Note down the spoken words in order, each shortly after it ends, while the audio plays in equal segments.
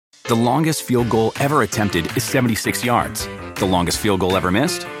The longest field goal ever attempted is 76 yards. The longest field goal ever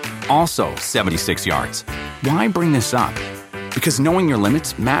missed? Also 76 yards. Why bring this up? Because knowing your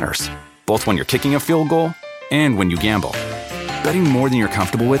limits matters, both when you're kicking a field goal and when you gamble. Betting more than you're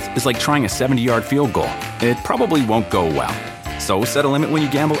comfortable with is like trying a 70-yard field goal. It probably won't go well. So set a limit when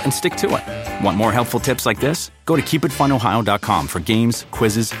you gamble and stick to it. Want more helpful tips like this? Go to keepitfunohio.com for games,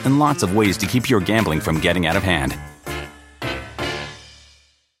 quizzes, and lots of ways to keep your gambling from getting out of hand.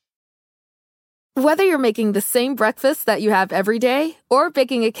 Whether you're making the same breakfast that you have every day or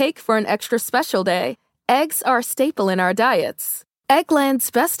baking a cake for an extra special day, eggs are a staple in our diets.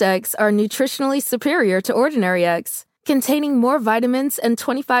 Eggland's best eggs are nutritionally superior to ordinary eggs, containing more vitamins and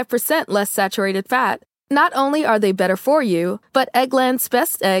 25% less saturated fat. Not only are they better for you, but Eggland's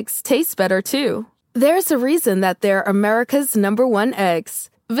best eggs taste better too. There's a reason that they're America's #1 eggs.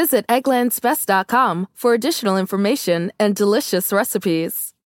 Visit egglandsbest.com for additional information and delicious recipes.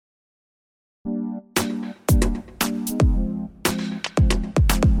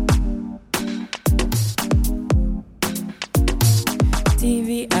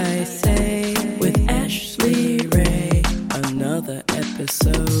 TV I Say with Ashley Ray. Another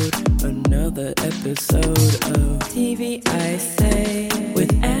episode of TV I Say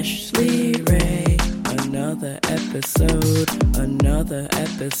with Ashley Ray. Another episode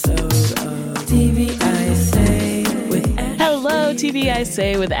of TV I Say with Ashley. Hello, TV I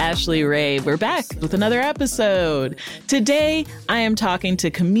Say with Ashley Ray. We're back with another episode. Today, I am talking to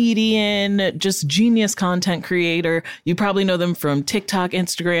comedian, just genius content creator. You probably know them from TikTok,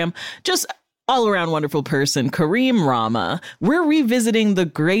 Instagram, just all-around wonderful person, Kareem Rama. We're revisiting the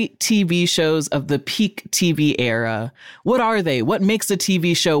great TV shows of the peak TV era. What are they? What makes a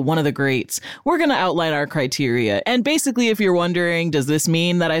TV show one of the greats? We're going to outline our criteria. And basically, if you're wondering, does this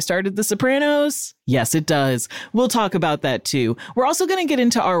mean that I started The Sopranos? Yes, it does. We'll talk about that too. We're also going to get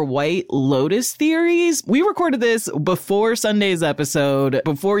into our White Lotus theories. We recorded this before Sunday's episode,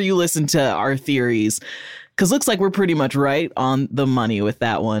 before you listen to our theories. Because looks like we're pretty much right on the money with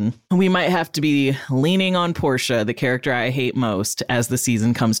that one. We might have to be leaning on Portia, the character I hate most, as the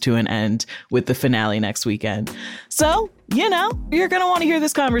season comes to an end with the finale next weekend. So, you know, you're going to want to hear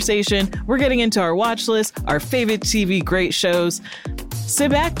this conversation. We're getting into our watch list, our favorite TV great shows.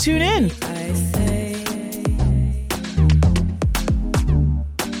 Sit back, tune in.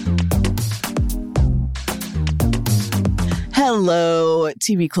 Hello,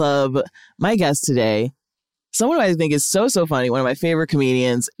 TV Club. My guest today, someone who I think is so funny, one of my favorite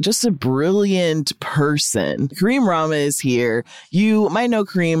comedians, just a brilliant person. Kareem Rama is here. You might know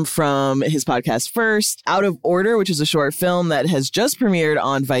Kareem from his podcast First, Out of Order, which is a short film that has just premiered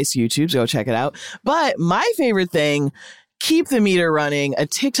on Vice YouTube, so go check it out. But my favorite thing, Keep the Meter Running, a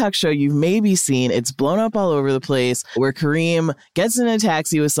TikTok show you've maybe seen. It's blown up all over the place, where Kareem gets in a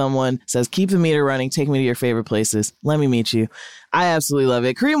taxi with someone, says, keep the meter running, take me to your favorite places. Let me meet you. I absolutely love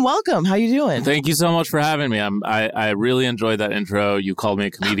it. Kareem, welcome. How you doing? Thank you so much for having me. I really enjoyed that intro. You called me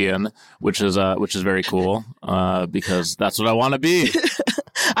a comedian, which is very cool, because that's what I want to be.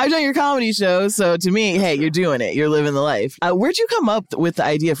 I've done your comedy show, so to me, hey, you're doing it. You're living the life. Where'd you come up with the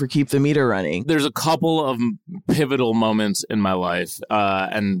idea for Keep the Meter Running? There's a couple of pivotal moments in my life,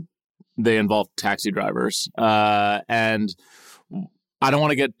 and they involve taxi drivers. And I don't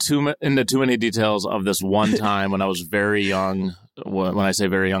want to get into too many details of this one time when I was very young. When I say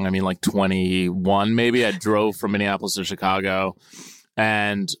very young, I mean like 21 maybe. I drove from Minneapolis to Chicago,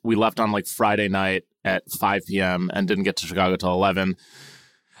 and we left on like Friday night at 5 p.m. and didn't get to Chicago till 11.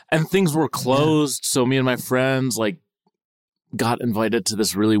 And things were closed, so me and my friends like got invited to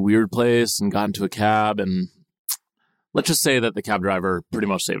this really weird place and got into a cab. And let's just say that the cab driver pretty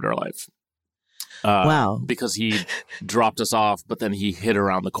much saved our life. Wow. Because he dropped us off, but then he hid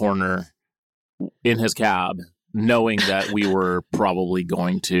around the corner in his cab, knowing that we were probably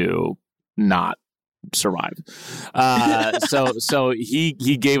going to not survive. So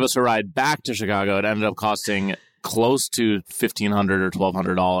he gave us a ride back to Chicago. It ended up costing close to $1,500 or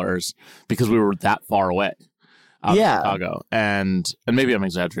 $1,200 because we were that far away out of Chicago. And maybe I'm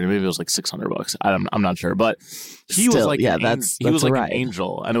exaggerating. Maybe it was like $600. I'm not sure. But he was like an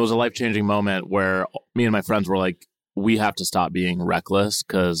angel. And it was a life-changing moment where me and my friends were like, we have to stop being reckless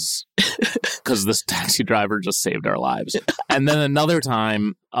because this taxi driver just saved our lives. And then another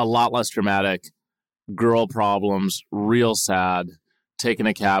time, a lot less dramatic, girl problems, real sad, taking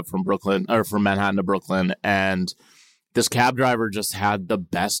a cab from Manhattan to Brooklyn, and this cab driver just had the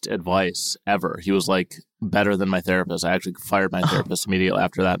best advice ever. He was like better than my therapist. I actually fired my therapist immediately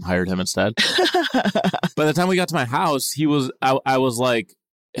after that and hired him instead. By the time we got to my house, I was like,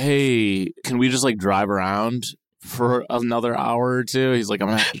 hey, can we just like drive around for another hour or two. He's like, I'm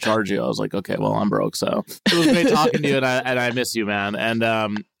gonna have to charge you. I was like, okay, well, I'm broke, so it was great talking to you, and I miss you, man.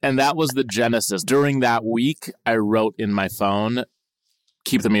 And that was the genesis. During that week, I wrote in my phone,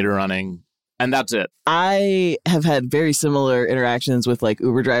 keep the meter running. And that's it. I have had very similar interactions with like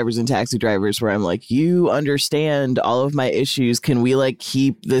Uber drivers and taxi drivers where I'm like, you understand all of my issues. Can we like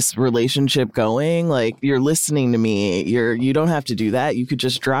keep this relationship going? Like, you're listening to me. You don't have to do that. You could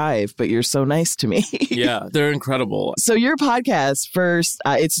just drive, but you're so nice to me. Yeah, they're incredible. So your podcast first,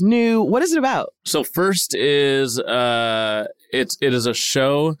 it's new. What is it about? So first is it is a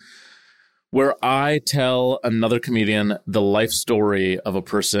show where I tell another comedian the life story of a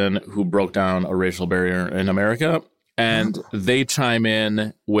person who broke down a racial barrier in America. And they chime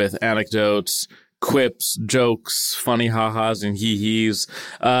in with anecdotes, quips, jokes, funny ha-has and hee-hees.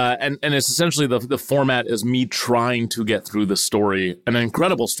 And it's essentially the format is me trying to get through the story, an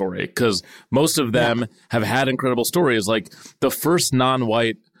incredible story, because most of them have had incredible stories. Like the first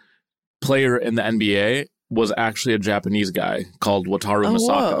non-white player in the NBA was actually a Japanese guy called Wataru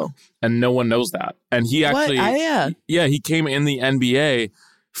Misaka. Whoa. And no one knows that. And he actually, he came in the NBA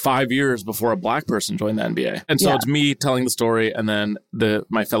 5 years before a black person joined the NBA. And so it's me telling the story, and then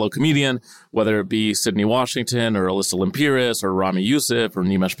my fellow comedian, whether it be Sydney Washington or Alyssa Limpiris or Rami Youssef or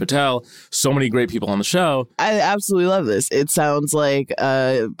Nimesh Patel, so many great people on the show. I absolutely love this. It sounds like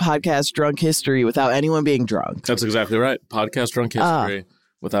a podcast drunk history without anyone being drunk. That's exactly right. Podcast drunk history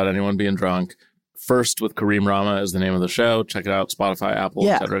without anyone being drunk. First with Kareem Rama is the name of the show. Check it out. Spotify, Apple,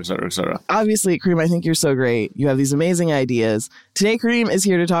 et cetera, et cetera, et cetera. Obviously, Kareem, I think you're so great. You have these amazing ideas. Today, Kareem is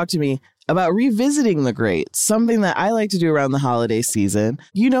here to talk to me about revisiting the greats, something that I like to do around the holiday season.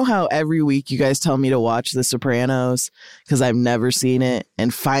 You know how every week you guys tell me to watch The Sopranos because I've never seen it.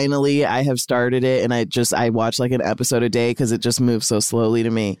 And finally, I have started it, and I watch like an episode a day because it just moves so slowly to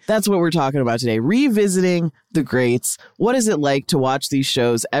me. That's what we're talking about today. Revisiting the greats. What is it like to watch these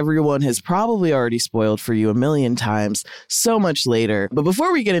shows everyone has probably already spoiled for you a million times so much later? But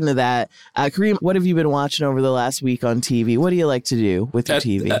before we get into that, Kareem, what have you been watching over the last week on TV? What do you like to do with your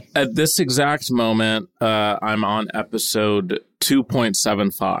TV? At this exact moment, I'm on episode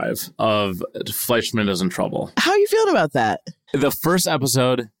 2.75 of Fleischman is in Trouble. How are you feeling about that? The first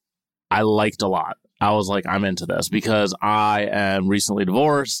episode, I liked a lot. I was like, I'm into this because I am recently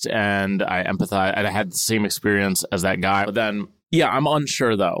divorced and I empathize. And I had the same experience as that guy. But then, I'm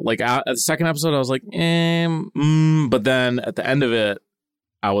unsure though. Like at the second episode, I was like, but then at the end of it,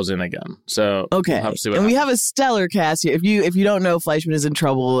 I was in again. So okay, we'll have to see what and happens. we have a stellar cast here. If you don't know, Fleischman is in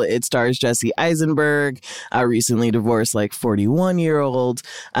Trouble. It stars Jesse Eisenberg, a recently divorced 41-year-old,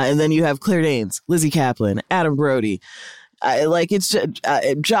 and then you have Claire Danes, Lizzie Kaplan, Adam Brody. It's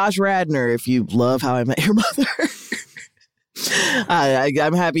Josh Radnor. If you love How I Met Your Mother.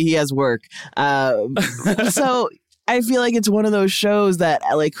 I'm happy he has work. So I feel like it's one of those shows that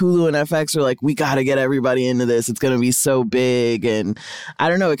like Hulu and FX are like, we got to get everybody into this. It's going to be so big. And I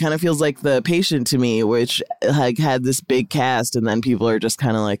don't know. It kind of feels like The Patient to me, which had this big cast. And then people are just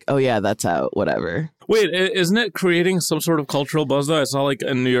kind of like, oh, yeah, that's out. Whatever. Wait, isn't it creating some sort of cultural buzz, though? I saw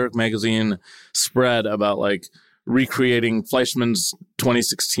a New York Magazine spread about recreating Fleischman's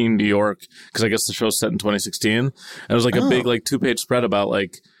 2016 New York, because I guess the show's set in 2016. And it was a big 2-page spread about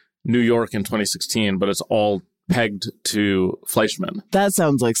New York in 2016, but it's all pegged to Fleischman. That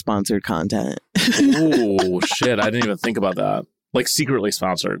sounds like sponsored content. Oh, shit. I didn't even think about that. Secretly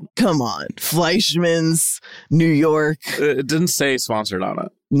sponsored. Come on. Fleischman's New York. It didn't say sponsored on it.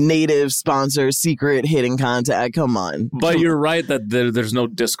 Native sponsor, secret hidden content. Come on. But you're right that there's no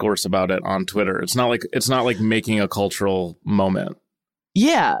discourse about it on Twitter. It's not like making a cultural moment.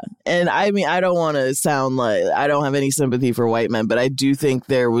 Yeah. And I mean, I don't want to sound like I don't have any sympathy for white men, but I do think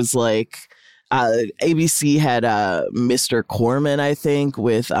there was ABC had Mr. Corman, I think,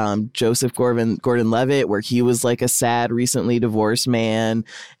 with Joseph Gordon-Levitt, where he was a sad, recently divorced man.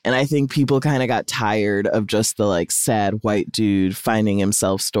 And I think people kind of got tired of just the sad white dude finding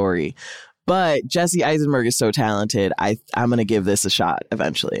himself story. But Jesse Eisenberg is so talented. I'm going to give this a shot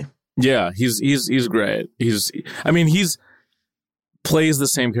eventually. Yeah, he's great. He's plays the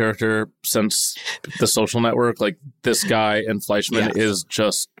same character since The Social Network. This guy and Fleischman is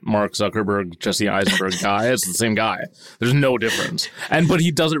just Mark Zuckerberg, Jesse Eisenberg guy. It's the same guy. There's no difference. But he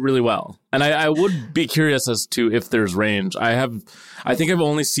does it really well. And I would be curious as to if there's range. I think I've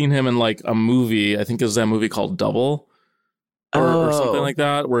only seen him in a movie. I think it was that movie called Double or something like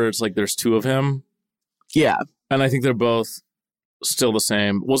that, where it's there's two of him. Yeah. And I think they're both still the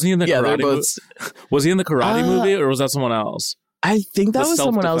same. Was he in the Karate movie? Was he in the Karate movie, or was that someone else? I think that was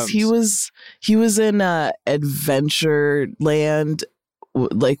someone else. He was in Adventureland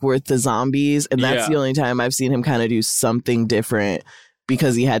like with the zombies, and that's the only time I've seen him kind of do something different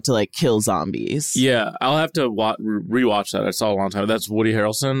because he had to like kill zombies. Yeah, I'll have to rewatch that. I saw a long time. That's Woody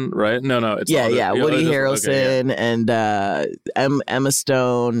Harrelson, right? No, it's Woody Harrelson and Emma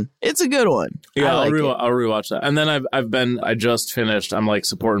Stone. It's a good one. Yeah, I'll rewatch that. And then I just finished. I'm like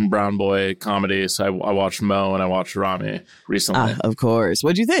supporting Brown Boy comedy, so I watched Mo and I watched Rami recently. Of course.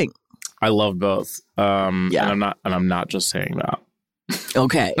 What'd you think? I loved both. And I'm not just saying that.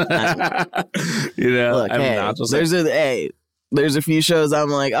 Okay. Look, I'm not just saying. There's a few shows I'm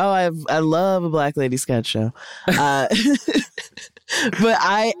like, oh, I love a Black Lady sketch show. But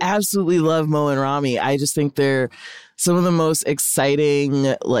I absolutely love Mo and Rami. I just think they're some of the most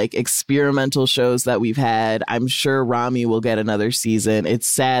exciting, like, experimental shows that we've had. I'm sure Rami will get another season. It's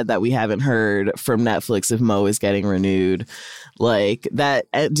sad that we haven't heard from Netflix if Mo is getting renewed. Like, that.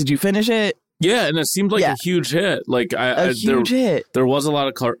 Did you finish it? Yeah, and it seemed like a huge hit. Like a huge hit. There was a lot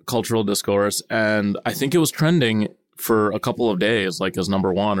of cultural discourse, and I think it was trending for a couple of days, like as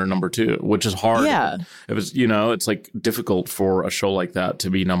number 1 or number 2, which is hard. Yeah. It was, it's like difficult for a show like that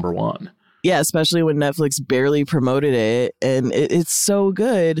to be number 1. Yeah, especially when Netflix barely promoted it, and it's so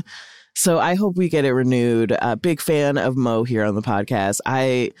good. So I hope we get it renewed. Big fan of Mo here on the podcast.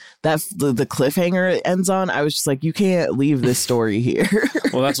 The cliffhanger it ends on, I was just like, you can't leave this story here.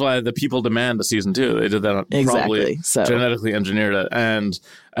 Well, that's why the people demand a season 2. They did that exactly. Probably genetically engineered it, and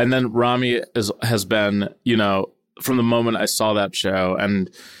then Rami has been, from the moment I saw that show, and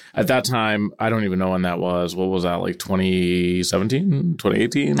at that time, I don't even know when that was. What was that, like 2017,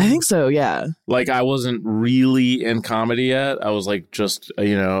 2018? I think so, yeah. Like, I wasn't really in comedy yet. I was like just,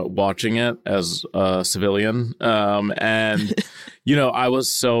 watching it as a civilian. And, I was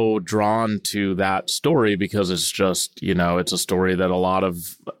so drawn to that story because it's just, it's a story that a lot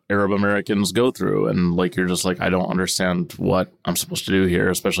of Arab Americans go through. And like, you're just like, I don't understand what I'm supposed to do here,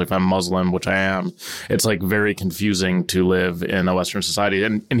 especially if I'm Muslim, which I am. It's like very confusing to live in a Western society.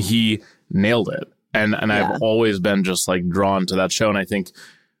 And he nailed it. And I've always been just like drawn to that show. And I think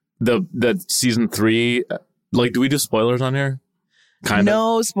the season 3, like, do we do spoilers on here?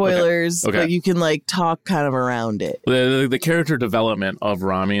 No spoilers, okay. But you can like talk kind of around it. The character development of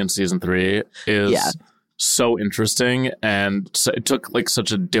Rami in season 3 is so interesting, and it took like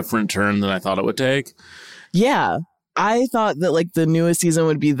such a different turn than I thought it would take. Yeah, I thought that like the newest season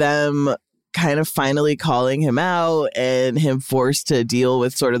would be them kind of finally calling him out and him forced to deal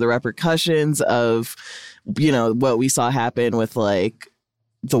with sort of the repercussions of, what we saw happen with like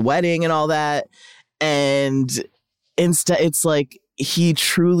the wedding and all that. And instead, it's like he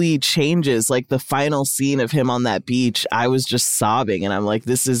truly changes. Like the final scene of him on that beach, I was just sobbing, and I'm like,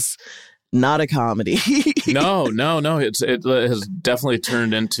 this is not a comedy. No. It has definitely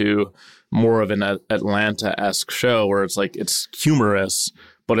turned into more of an Atlanta-esque show where it's like it's humorous,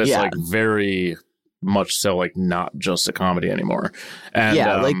 but it's like very much so like not just a comedy anymore. And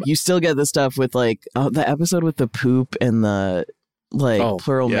like you still get the stuff with like the episode with the poop and the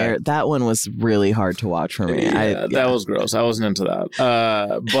plural marriage. That one was really hard to watch for me. That was gross. I wasn't into that.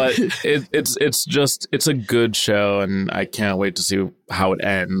 But it's a good show, and I can't wait to see how it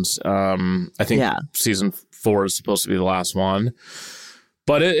ends. I think season 4 is supposed to be the last one.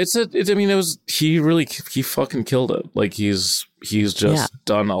 But he fucking killed it. Like he's just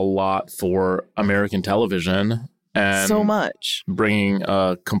done a lot for American television. And so much. Bringing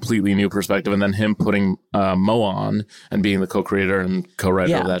a completely new perspective. And then him putting Mo on and being the co-creator and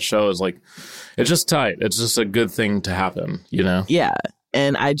co-writer of that show is like, it's just tight. It's just a good thing to happen, Yeah.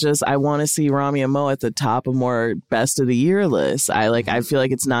 And I want to see Rami and Mo at the top of more best of the year lists. I feel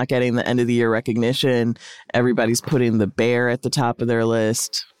like it's not getting the end of the year recognition. Everybody's putting The Bear at the top of their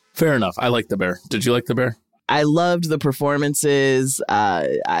list. Fair enough. I like The Bear. Did you like The Bear? I loved the performances.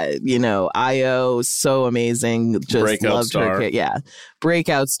 Io, so amazing. Just breakout loved star. her.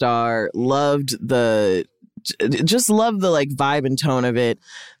 Breakout star. Loved the like vibe and tone of it.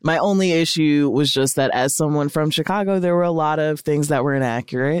 My only issue was just that as someone from Chicago, there were a lot of things that were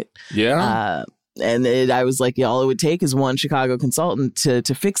inaccurate. Yeah. And I was like, all it would take is one Chicago consultant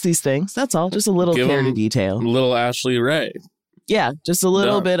to fix these things. That's all. Just a little care to detail. Little Ashley Ray. Yeah, just a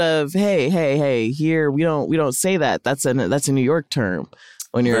little bit of hey, here we don't say that. That's a New York term.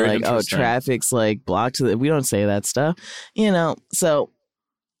 When you're like, oh, traffic's like blocked. We don't say that stuff, So,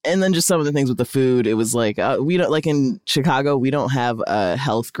 and then just some of the things with the food. It was like we don't like in Chicago. We don't have a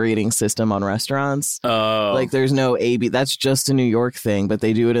health grading system on restaurants. Like there's no AB. That's just a New York thing. But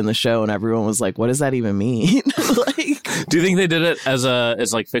they do it in the show, and everyone was like, what does that even mean? Do you think they did it as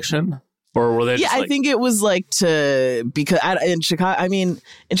like fiction? Or were they just I think it was like in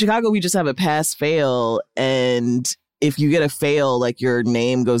Chicago, we just have a pass fail, and if you get a fail, like your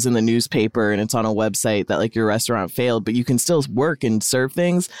name goes in the newspaper and it's on a website that like your restaurant failed, but you can still work and serve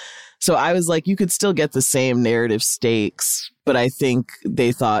things. So I was like, you could still get the same narrative stakes, but I think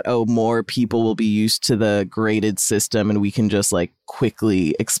they thought, oh, more people will be used to the graded system and we can just like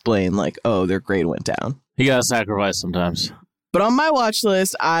quickly explain like, oh, their grade went down. You gotta sacrifice sometimes. But on my watch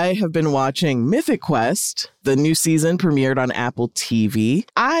list, I have been watching Mythic Quest. The new season premiered on Apple TV.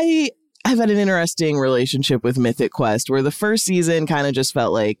 I have had an interesting relationship with Mythic Quest, where the first season kind of just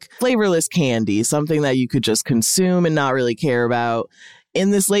felt like flavorless candy, something that you could just consume and not really care about.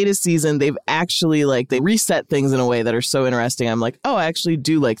 In this latest season, they've actually they reset things in a way that are so interesting. I'm like, oh, I actually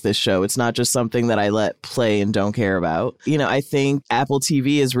do like this show. It's not just something that I let play and don't care about. You know, I think Apple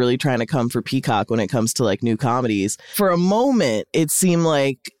TV is really trying to come for Peacock when it comes to like new comedies. For a moment, it seemed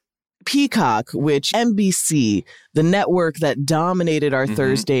like Peacock, which NBC, the network that dominated our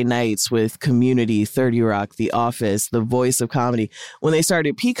Thursday nights with Community, 30 Rock, The Office, the voice of comedy. When they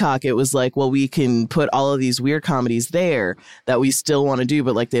started Peacock, it was like, well, we can put all of these weird comedies there that we still want to do,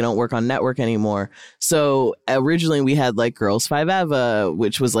 but like they don't work on network anymore. So originally we had like Girls Five Eva,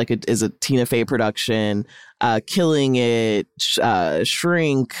 which was like is a Tina Fey production, Killing It,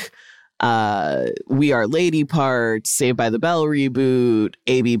 Shrink, We Are Lady Parts, Saved by the Bell reboot,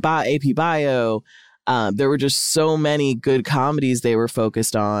 AP Bio. There were just so many good comedies they were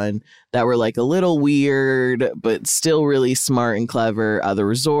focused on that were like a little weird, but still really smart and clever. The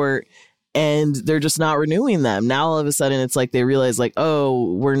Resort. And they're just not renewing them. Now, all of a sudden, it's like they realize like,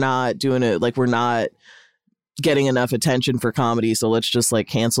 oh, we're not doing it. Like, we're not getting enough attention for comedy. So let's just like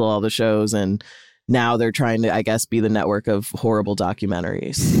cancel all the shows. And now they're trying to, I guess, be the network of horrible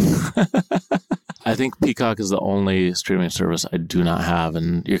documentaries. I think Peacock is the only streaming service I do not have,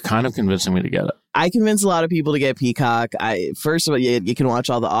 and you're kind of convincing me to get it. I convinced a lot of people to get Peacock. First of all, you can watch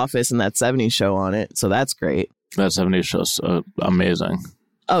all The Office and that 70s show on it, so that's great. That 70s show's amazing.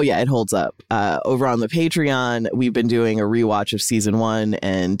 Oh, yeah, it holds up. Over on the Patreon, we've been doing a rewatch of season 1,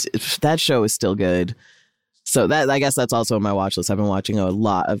 and that show is still good. So that I guess that's also on my watch list. I've been watching a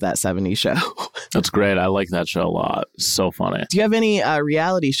lot of that 70s show. That's great. I like that show a lot. So funny. Do you have any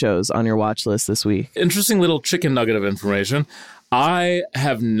reality shows on your watch list this week? Interesting little chicken nugget of information. I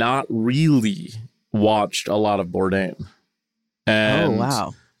have not really watched a lot of Bourdain. And, oh,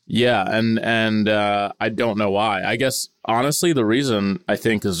 wow. Yeah, and I don't know why. I guess, honestly, the reason I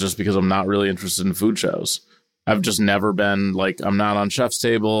think is just because I'm not really interested in food shows. I've just never been I'm not on Chef's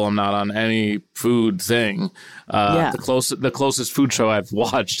Table. I'm not on any food thing. The closest food show I've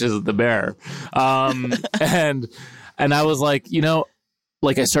watched is The Bear. And I was like,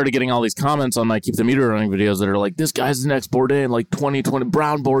 I started getting all these comments on my Keep the Meter Running videos that are like, this guy's the next Bourdain, like 2020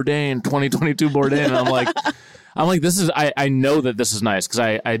 Brown Bourdain, 2022 Bourdain. And I'm like, this is, I know that this is nice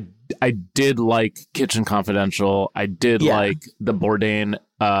because I did like Kitchen Confidential. I did like the Bourdain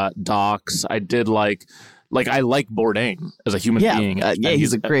docs. I did I like Bourdain as a human being.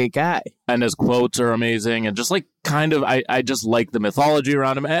 He's a great guy. And his quotes are amazing. And just I just like the mythology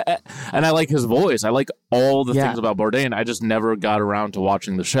around him. And I like his voice. I like all the things about Bourdain. I just never got around to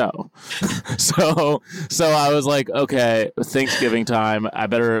watching the show. So I was like, okay, Thanksgiving time. I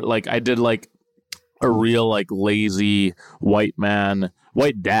better, I did a real lazy white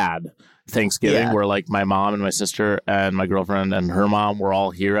dad Thanksgiving where my mom and my sister and my girlfriend and her mom were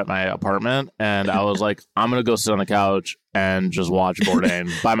all here at my apartment, and I was like, I'm gonna go sit on the couch and just watch Bourdain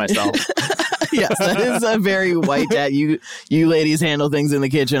by myself. Yes, that is a very white dad. You ladies handle things in the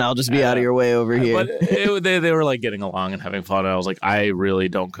kitchen. I'll just be out of your way over here. But they were getting along and having fun, and I was like, I really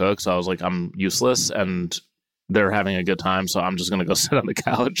don't cook, so I was like, I'm useless, and they're having a good time, so I'm just going to go sit on the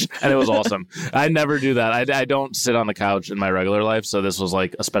couch. And it was awesome. I never do that. I don't sit on the couch in my regular life, so this was a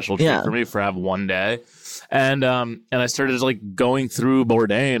special treat for me for have one day. And I started going through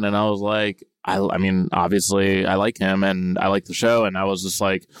Bourdain, and I was like, I mean, obviously I like him and I like the show, and I was just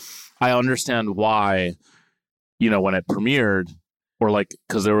like, I understand why, when it premiered, or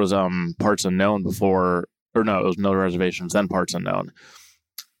because there was Parts Unknown before, or no, it was No Reservations, then Parts Unknown.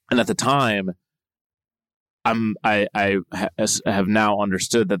 And at the time, I have now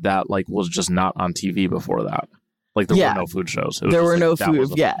understood that was just not on TV before that. There were no food shows. There were no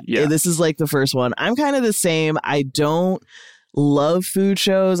food. Yeah. This is the first one. I'm kind of the same. I don't love food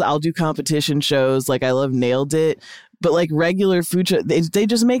shows. I'll do competition shows. I love Nailed It. But regular food shows, they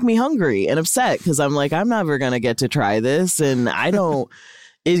just make me hungry and upset because I'm I'm never going to get to try this. And I don't.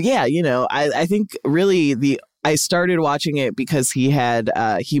 I think really I started watching it because he had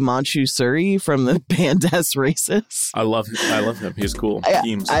Himanshu Suri from the band Des Races. I love him. He's cool.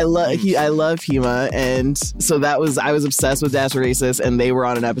 I love Hima, and so I was obsessed with Des Races, and they were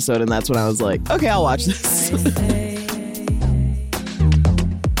on an episode, and that's when I was like, okay, I'll watch this.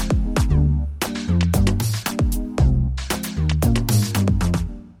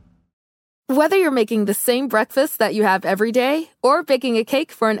 Whether you're making the same breakfast that you have every day or baking a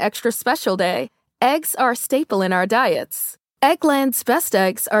cake for an extra special day, eggs are a staple in our diets. Eggland's Best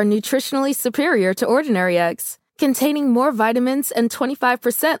Eggs are nutritionally superior to ordinary eggs, containing more vitamins and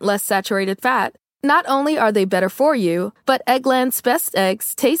 25% less saturated fat. Not only are they better for you, but Eggland's Best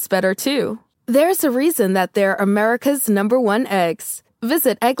Eggs taste better too. There's a reason that they're America's #1 eggs.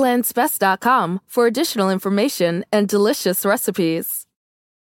 Visit egglandsbest.com for additional information and delicious recipes.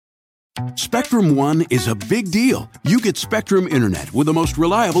 Spectrum One is a big deal. You get Spectrum Internet with the most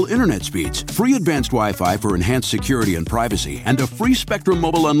reliable internet speeds, free advanced Wi-Fi for enhanced security and privacy, and a free Spectrum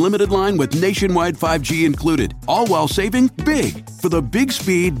Mobile Unlimited line with nationwide 5G included, all while saving big. For the big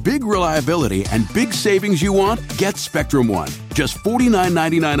speed, big reliability, and big savings you want, get Spectrum One. Just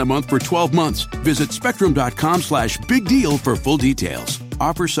 $49.99 a month for 12 months. Visit spectrum.com/big deal for full details.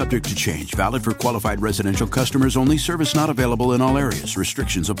 Offer subject to change. Valid for qualified residential customers only. Service not available in all areas.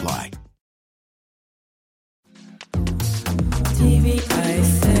 Restrictions apply. TV I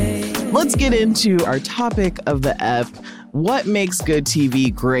say. Let's get into our topic of the ep. What makes good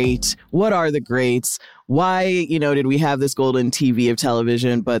TV great? What are the greats? Why, did we have this golden TV of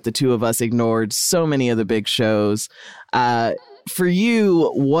television, but the two of us ignored so many of the big shows? For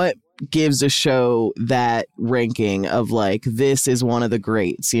you, what gives a show that ranking of like, this is one of the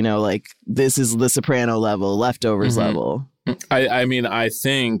greats, like this is the Soprano level, Leftovers level? I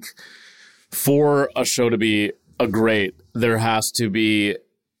think for a show to be a great, there has to be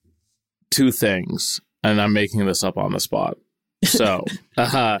two things, and I'm making this up on the spot. So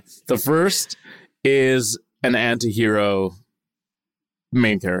the first is an anti-hero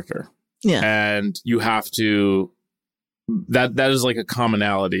main character. Yeah. And you have to, that is like a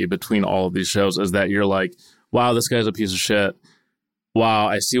commonality between all of these shows, is that you're like, wow, this guy's a piece of shit. Wow,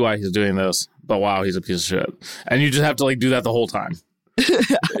 I see why he's doing this, but wow, he's a piece of shit. And you just have to like do that the whole time.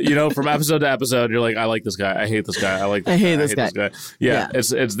 From episode to episode, you're like, I like this guy, I hate this guy, I like this I guy, hate I this hate guy. this guy. Yeah, it's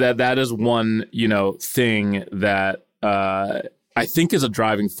that is one, thing that I think is a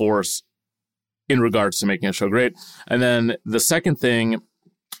driving force in regards to making a show great. And then the second thing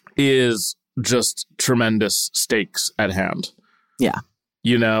is just tremendous stakes at hand. Yeah.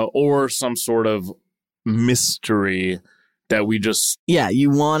 Or some sort of mystery that we just... Yeah, you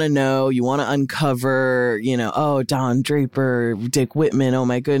want to know, you want to uncover, oh, Don Draper, Dick Whitman, oh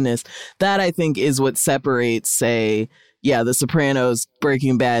my goodness. That, I think, is what separates, say, The Sopranos,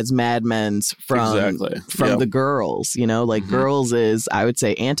 Breaking Bad's, Mad Men's from the Girls. Girls is, I would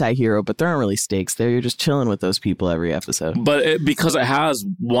say, anti-hero, but there aren't really stakes there. You're just chilling with those people every episode. But because it has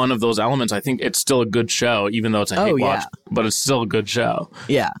one of those elements, I think it's still a good show, even though it's a hate watch, but it's still a good show.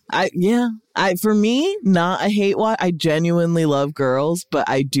 Yeah. For me, not a hate watch. I genuinely love Girls, but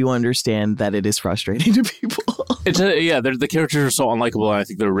I do understand that it is frustrating to people. The characters are so unlikable, and I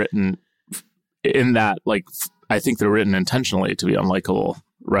think they're written in that, I think they're written intentionally to be unlikable,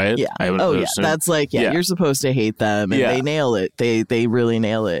 right? Yeah. That's you're supposed to hate them, and they nail it. They really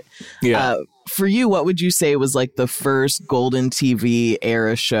nail it. Yeah. For you, what would you say was like the first golden TV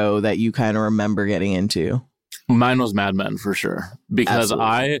era show that you kind of remember getting into? Mine was Mad Men for sure, because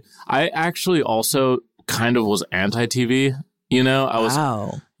I actually also kind of was anti-TV. I was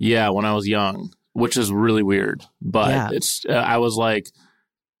when I was young, which is really weird, but I was like,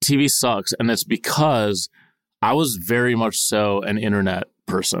 TV sucks, and it's because I was very much so an internet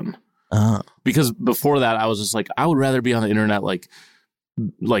person. Because before that, I was just like, I would rather be on the internet, like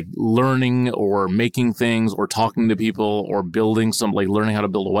learning or making things or talking to people or building learning how to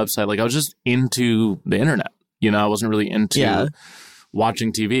build a website. Like I was just into the internet. I wasn't really into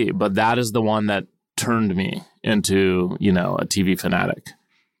watching TV, but that is the one that turned me into, a TV fanatic.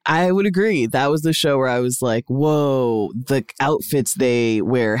 I would agree. That was the show where I was like, whoa, the outfits they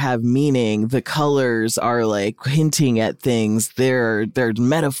wear have meaning. The colors are like hinting at things. There are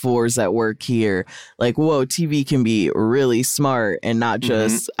metaphors at work here. Like, whoa, TV can be really smart and not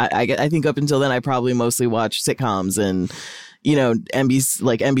just, I think up until then, I probably mostly watched sitcoms and,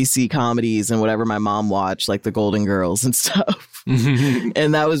 NBC comedies and whatever my mom watched, like the Golden Girls and stuff.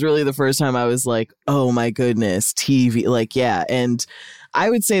 And that was really the first time I was like, oh my goodness, TV. And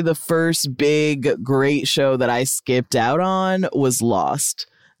I would say the first big, great show that I skipped out on was Lost.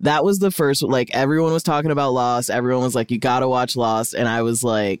 That was the first, everyone was talking about Lost. Everyone was like, you got to watch Lost. And I was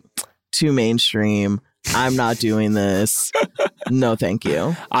like, too mainstream. I'm not doing this. No, thank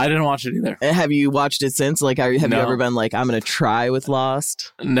you. I didn't watch it either. Have you watched it since? Have you ever been like, I'm going to try with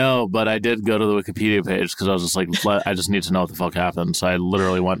Lost? No, but I did go to the Wikipedia page because I was just like, I just need to know what the fuck happened. So I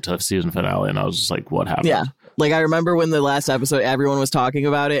literally went to season finale and I was just like, what happened? Yeah. Like, I remember when the last episode, everyone was talking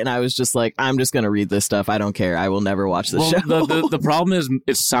about it, and I was just like, I'm just going to read this stuff. I don't care. I will never watch this show. The problem is,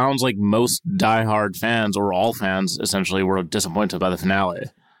 it sounds like most diehard fans, or all fans, essentially, were disappointed by the finale.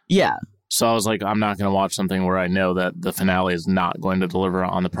 Yeah. So I was like, I'm not going to watch something where I know that the finale is not going to deliver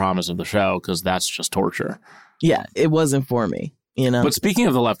on the promise of the show, because that's just torture. Yeah, it wasn't for me, you know? But speaking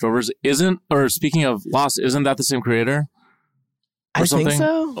of The Leftovers, speaking of Lost, isn't that the same creator? Or I something? think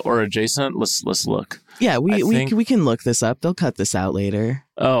so. Or adjacent? Let's look. Yeah, we can look this up. They'll cut this out later.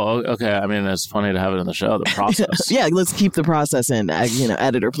 Oh, okay. I mean, it's funny to have it in the show, the process. Yeah, let's keep the process in.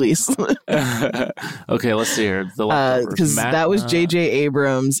 Editor, please. Okay, let's see here. The Leftovers. Because that was J.J.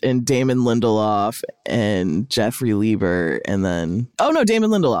 Abrams and Damon Lindelof and Jeffrey Lieber, and then... Oh, no,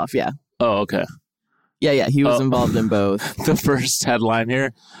 Damon Lindelof, yeah. Oh, okay. Yeah, he was involved in both. The first headline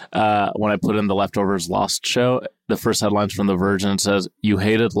here, when I put in The Leftovers Lost show, the first headline's from The Verge, and it says, "You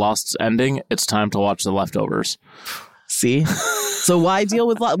hated Lost's ending. It's time to watch The Leftovers." See? So why deal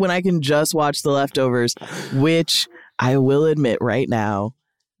with when I can just watch The Leftovers, which I will admit right now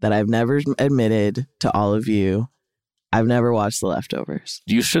that I've never admitted to all of you. I've never watched The Leftovers.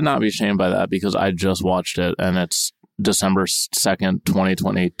 You should not be ashamed by that, because I just watched it, and it's December 2nd,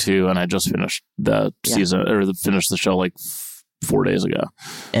 2022, and I just finished the season, or finished the show like 4 days ago.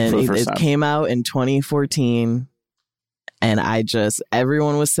 And it came out in 2014. And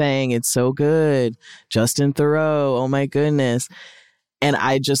everyone was saying it's so good. Justin Theroux, oh my goodness. And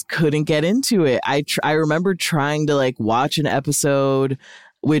I just couldn't get into it. I remember trying to like watch an episode,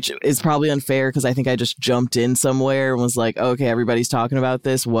 which is probably unfair because I think I just jumped in somewhere and was like, okay, everybody's talking about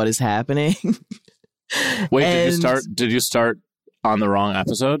this. What is happening? Wait, did you start on the wrong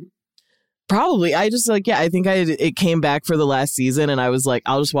episode? Probably. I just I think it came back for the last season, and I was like,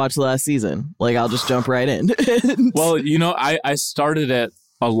 I'll just watch the last season. Like, I'll just jump right in. Well, I started it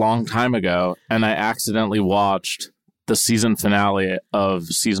a long time ago, and I accidentally watched the season finale of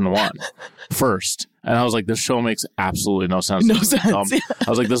season 1 first. And I was like, this show makes absolutely no sense. No sense. Yeah. I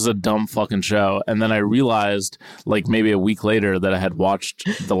was like, this is a dumb fucking show. And then I realized, like, maybe a week later that I had watched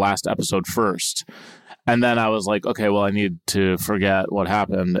the last episode first. And then I was like, okay, well, I need to forget what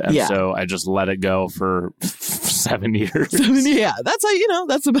happened. And so I just let it go for 7 years. Yeah, that's how,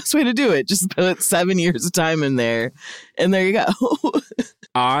 that's the best way to do it. Just put 7 years of time in there. And there you go.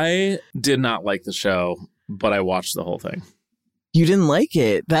 I did not like the show, but I watched the whole thing. You didn't like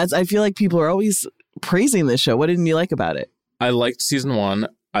it? I feel like people are always praising this show. What didn't you like about it? I liked season 1.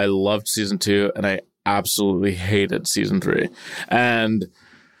 I loved season 2. And I absolutely hated season 3. And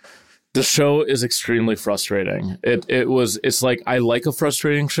the show is extremely frustrating. It's like, I like a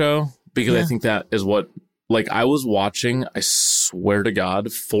frustrating show because I think that is what, like, I was watching, I swear to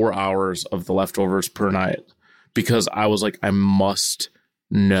God, 4 hours of The Leftovers per night because I was like, I must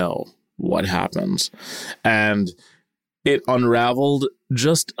know what happens. And it unraveled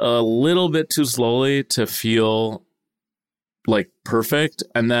just a little bit too slowly to feel like perfect.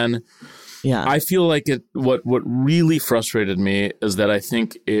 And then I feel like what really frustrated me is that I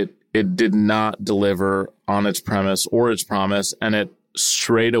think it did not deliver on its premise or its promise, and it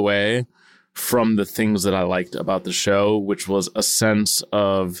strayed away from the things that I liked about the show, which was a sense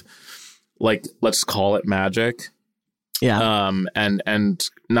of, like, let's call it magic. Yeah. And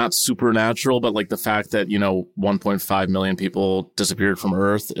not supernatural, but like the fact that, 1.5 million people disappeared from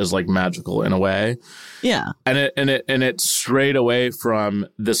Earth is like magical in a way. Yeah. And it strayed away from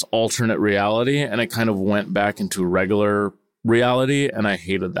this alternate reality, and it kind of went back into regular reality, and I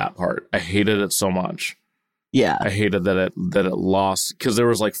hated that part. I hated it so much. Yeah. I hated that it lost, because there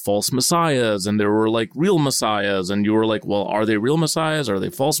was like false messiahs and there were like real messiahs, and you were like, well, are they real messiahs? Are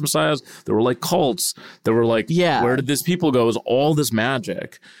they false messiahs? There were like cults. There were like, where did these people go? It was all this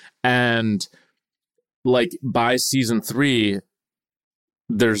magic. And like by season 3,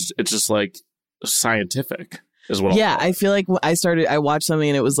 it's just like scientific. I feel like I watched something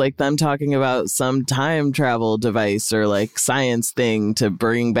and it was like them talking about some time travel device or like science thing to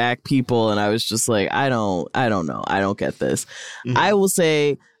bring back people, and I was just like, I don't know, I don't get this. Mm-hmm. I will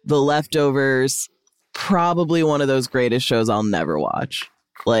say The Leftovers, probably one of those greatest shows I'll never watch.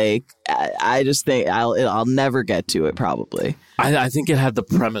 Like, I just think I'll never get to it. Probably. I think it had the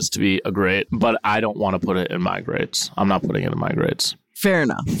premise to be a great, but I don't want to put it in my grades. I'm not putting it in my grades. Fair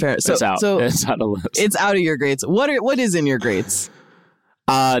enough. So it's out. So it's out of list. It's out of your grades. What is in your grades?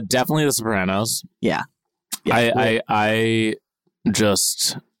 Definitely The Sopranos. Yeah. I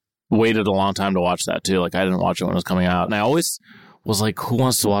just waited a long time to watch that too. Like, I didn't watch it when it was coming out, and I always was like, who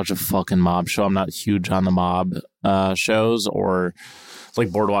wants to watch a fucking mob show? I'm not huge on the mob shows, or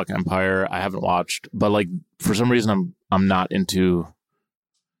like Boardwalk Empire. I haven't watched, but like for some reason I'm not into.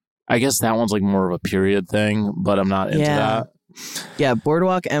 I guess that one's like more of a period thing, but I'm not into that. Yeah,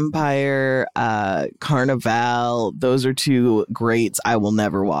 Boardwalk Empire, Carnival, those are two greats I will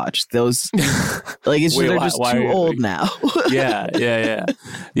never watch. Those, like, it's they're just too old now. Yeah.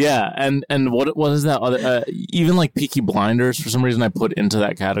 And what is that other, even like Peaky Blinders, for some reason I put into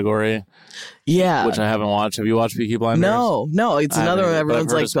that category. Yeah. Which I haven't watched. Have you watched Peaky Blinders? No, it's another one.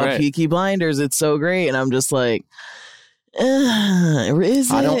 Everyone's like, about Peaky Blinders, it's so great. And I'm just like,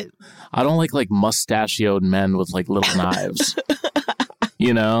 is it? I don't like mustachioed men with like little knives.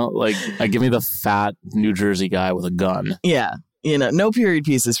 You know, like give me the fat New Jersey guy with a gun. Yeah, you know, no period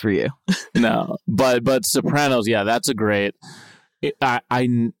pieces for you. No, but Sopranos, yeah, that's a great. I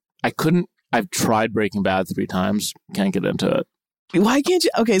couldn't. I've tried Breaking Bad 3 times. Can't get into it. Why can't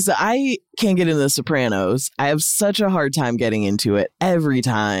you? Okay, so I can't get into The Sopranos. I have such a hard time getting into it every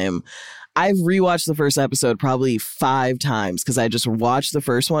time. I've rewatched the first episode probably 5 times because I just watched the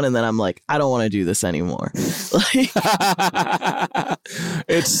first one and then I'm like, I don't want to do this anymore. Like,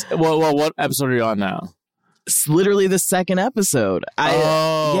 it's what episode are you on now? It's literally the second episode. Okay.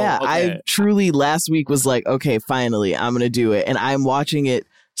 I truly last week was like, okay, finally, I'm going to do it. And I'm watching it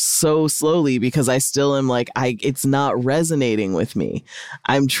so slowly because I still am like, it's not resonating with me.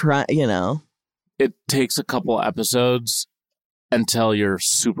 I'm trying, you know. It takes a couple episodes until you're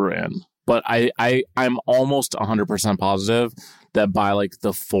super in. But I'm almost 100% positive that by like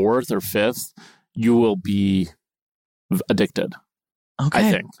the 4th or 5th, you will be addicted. Okay.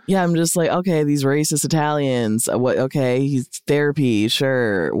 I think. Yeah, I'm just like, okay, these racist Italians. What? Okay, he's therapy.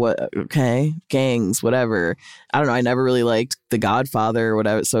 Sure. What? Okay, gangs. Whatever. I don't know. I never really liked The Godfather or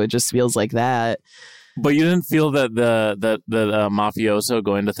whatever, so it just feels like that. But you didn't feel that the mafioso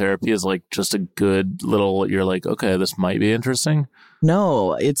going to therapy is like just a good little. You're like, okay, this might be interesting.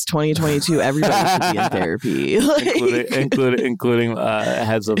 No, it's 2022. Everybody should be in therapy, including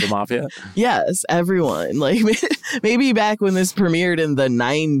heads of the mafia. Yes, everyone. Like maybe back when this premiered in the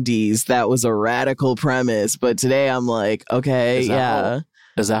 90s, that was a radical premise. But today, I'm like, okay, yeah.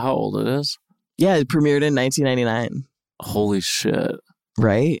 Is that how old it is? Yeah, it premiered in 1999. Holy shit!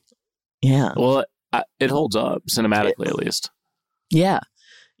 Right? Yeah. Well, it holds up cinematically, at least. Yeah.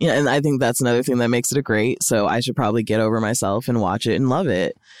 Yeah, and I think that's another thing that makes it great. So I should probably get over myself and watch it and love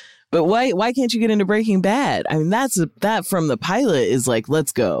it. But why can't you get into Breaking Bad? I mean, that from the pilot is like,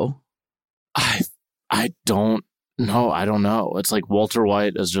 let's go. I don't know. I don't know. It's like Walter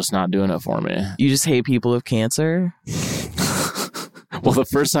White is just not doing it for me. You just hate people with cancer? Well, the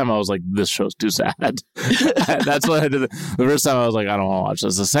first time I was like, this show's too sad. That's what I did. The first time I was like, I don't want to watch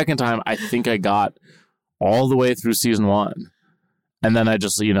this. The second time, I think I got all the way through season 1. And then I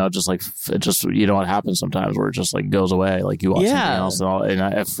just, you know what happens sometimes where it just like goes away. Like you watch something else and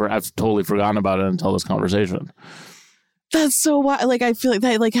I've totally forgotten about it until this conversation. That's so wild. Like, I feel like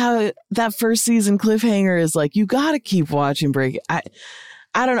that, like how that first season cliffhanger is like, you got to keep watching Breaking. I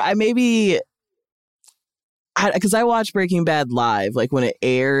don't know. Because I watched Breaking Bad live, like when it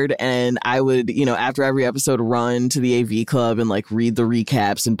aired, and I would, after every episode, run to the AV Club and like read the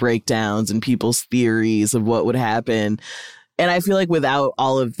recaps and breakdowns and people's theories of what would happen. And I feel like without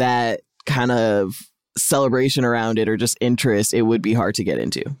all of that kind of celebration around it or just interest, it would be hard to get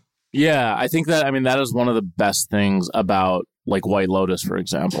into. Yeah, I think that, that is one of the best things about like White Lotus, for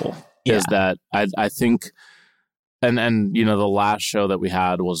example, is that I think, and the last show that we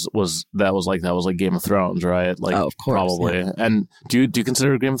had was like Game of Thrones, right? Like, of course, probably. Yeah. And do you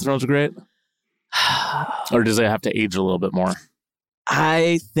consider Game of Thrones great? Or does it have to age a little bit more?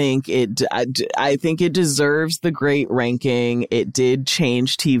 I think it deserves the great ranking. It did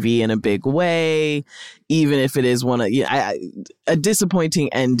change TV in a big way, even if it is a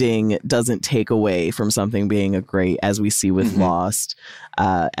disappointing ending doesn't take away from something being a great, as we see with Lost.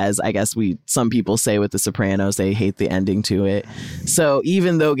 As I guess some people say with The Sopranos, they hate the ending to it. So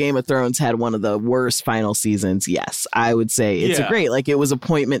even though Game of Thrones had one of the worst final seasons, yes, I would say it's a great, like it was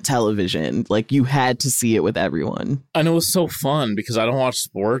appointment television. Like you had to see it with everyone. And it was so fun because I don't watch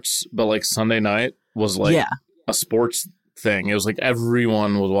sports, but like Sunday night was like a sports thing. It was like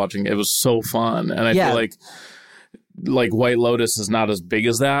everyone was watching. It was so fun. And I feel like White Lotus is not as big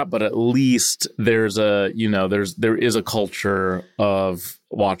as that, but at least there's there is a culture of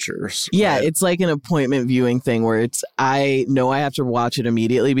watchers. Yeah, right? It's like an appointment viewing thing where I know I have to watch it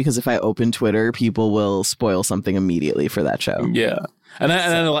immediately because if I open Twitter, people will spoil something immediately for that show. Yeah. And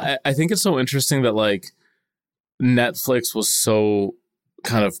I think it's so interesting that like Netflix was so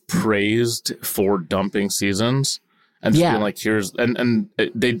kind of praised for dumping seasons. And just being like, here's and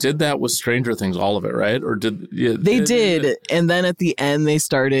they did that with Stranger Things, all of it, right? Or they did, and then at the end they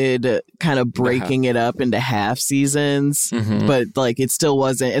started kind of breaking it up into half seasons, but like it still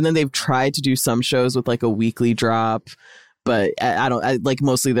wasn't. And then they've tried to do some shows with like a weekly drop, but I like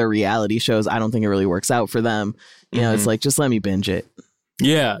mostly their reality shows. I don't think it really works out for them. You know, it's like, just let me binge it.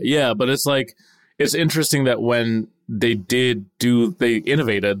 Yeah, but it's like, it's interesting that when they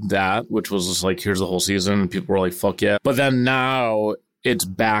innovated that, which was just like, here's the whole season. People were like, fuck yeah. But then now it's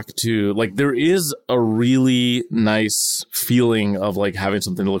back to like, there is a really nice feeling of like having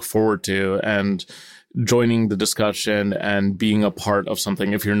something to look forward to and joining the discussion and being a part of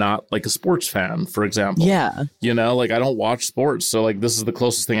something. If you're not like a sports fan, for example, you know, like I don't watch sports. So like, this is the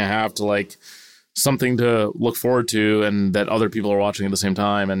closest thing I have to like something to look forward to and that other people are watching at the same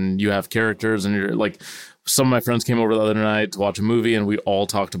time. And you have characters and you're like, some of my friends came over the other night to watch a movie and we all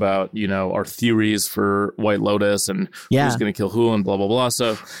talked about, you know, our theories for White Lotus and who's going to kill who and blah, blah, blah.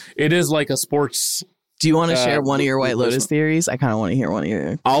 So it is like a sports. Do you want to share one of your White Lotus theories? I kind of want to hear one of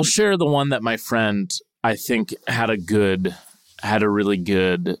your. I'll share the one that my friend, I think, had a really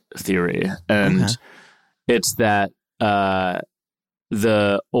good theory. And it's that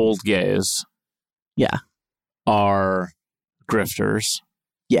the old gays are grifters.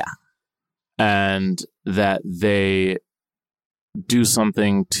 Yeah. And that they do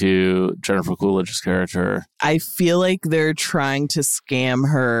something to Jennifer Coolidge's character. I feel like they're trying to scam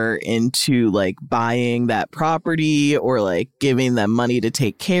her into like buying that property or like giving them money to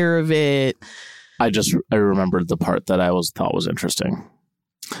take care of it. I remembered the part that I thought was interesting.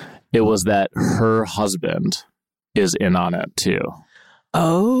 It was that her husband is in on it too.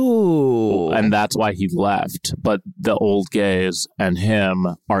 Oh. And that's why he left. But the old gays and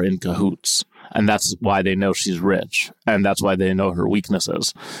him are in cahoots. And that's why they know she's rich. And that's why they know her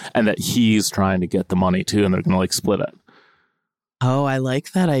weaknesses. And that he's trying to get the money too. And they're going to like split it. Oh, I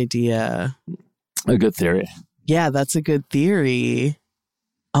like that idea. A good theory. Yeah, that's a good theory.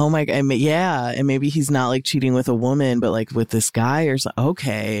 Oh my God. Yeah. And maybe he's not like cheating with a woman, but like with this guy or something.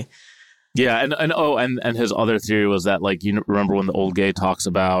 Okay. Yeah, and his other theory was that, like, you remember when the old gay talks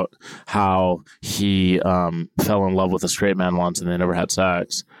about how he fell in love with a straight man once and they never had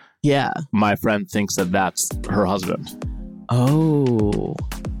sex. Yeah. My friend thinks that that's her husband. Oh.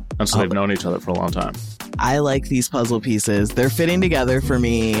 And so they've known each other for a long time. I like these puzzle pieces. They're fitting together for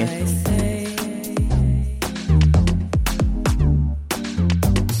me.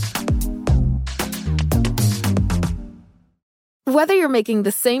 Whether you're making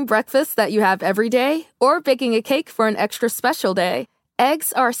the same breakfast that you have every day or baking a cake for an extra special day,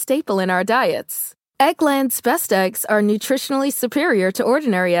 eggs are a staple in our diets. Eggland's Best Eggs are nutritionally superior to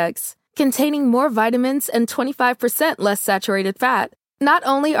ordinary eggs, containing more vitamins and 25% less saturated fat. Not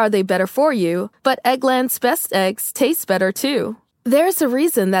only are they better for you, but Eggland's Best Eggs taste better too. There's a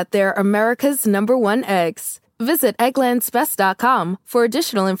reason that they're America's #1 eggs. Visit egglandsbest.com for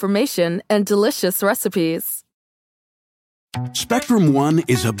additional information and delicious recipes. Spectrum One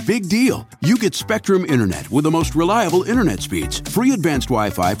is a big deal. You get Spectrum Internet with the most reliable internet speeds, free advanced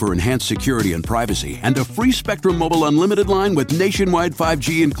Wi-Fi for enhanced security and privacy, and a free Spectrum Mobile Unlimited line with nationwide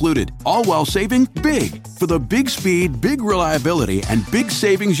 5G included, all while saving big. For the big speed, big reliability, and big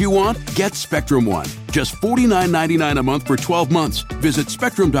savings you want, get Spectrum One. Just $49.99 a month for 12 months. Visit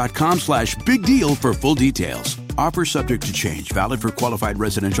spectrum.com/big deal for full details. Offer subject to change. Valid for qualified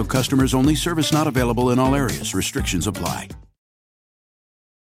residential customers only. Service not available in all areas. Restrictions apply.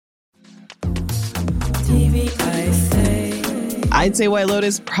 I'd say White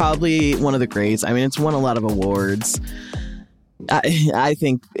Lotus, probably one of the greats. I mean, it's won a lot of awards. I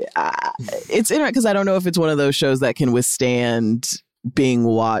think it's interesting because I don't know if it's one of those shows that can withstand being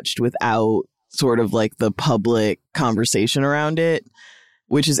watched without sort of like the public conversation around it,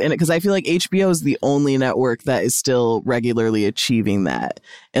 which is in it because I feel like HBO is the only network that is still regularly achieving that.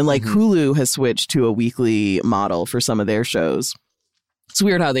 And like Hulu has switched to a weekly model for some of their shows. It's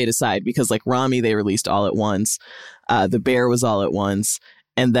weird how they decide because like Rami, they released all at once. The Bear was all at once.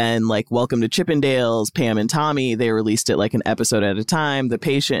 And then like Welcome to Chippendales, Pam and Tommy, they released it like an episode at a time. The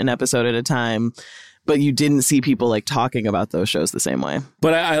Patient, an episode at a time. But you didn't see people like talking about those shows the same way.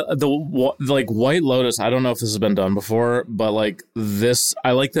 But like White Lotus, I don't know if this has been done before, but like this,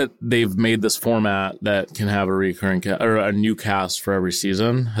 I like that they've made this format that can have a recurring or a new cast for every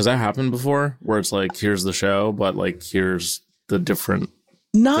season. Has that happened before? Where it's like, here's the show, but like here's the different.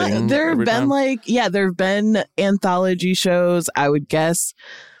 There have been like, there have been anthology shows. I would guess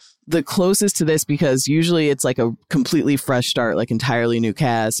the closest to this, because usually it's like a completely fresh start, like entirely new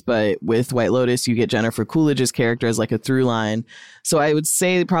cast. But with White Lotus, you get Jennifer Coolidge's character as like a through line. So I would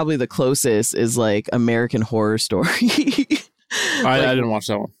say probably the closest is like American Horror Story. I didn't watch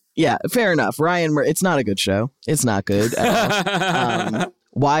that one. Yeah, fair enough. It's not a good show. It's not good at all.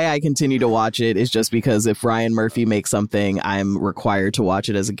 Why I continue to watch it is just because if Ryan Murphy makes something, I'm required to watch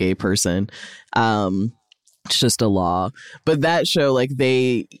it as a gay person. It's just a law. But that show, like,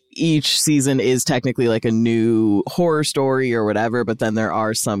 each season is technically like a new horror story or whatever, but then there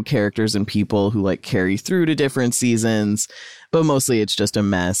are some characters and people who like carry through to different seasons, but mostly it's just a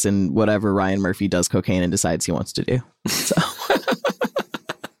mess and whatever Ryan Murphy does cocaine and decides he wants to do. So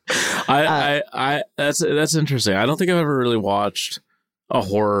that's interesting. I don't think I've ever really watched a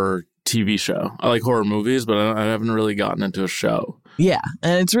horror TV show. I like horror movies, but I haven't really gotten into a show. Yeah,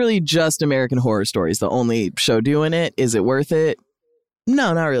 and it's really just American Horror Stories, the only show doing it. Is it worth it?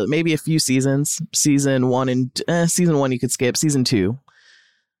 No, not really. Maybe a few seasons. Season one you could skip. Season 2,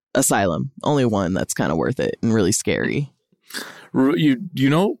 Asylum, only one that's kind of worth it and really scary. You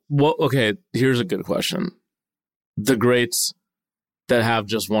know what? Okay, here's a good question. The greats that have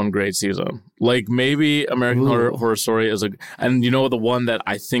just one great season, like maybe American Horror Story is and you know the one that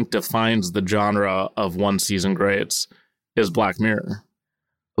I think defines the genre of one season greats is Black Mirror.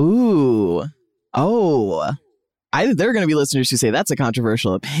 Ooh, oh, there are going to be listeners who say that's a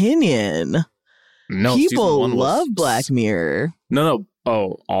controversial opinion. No, people love Black Mirror. No.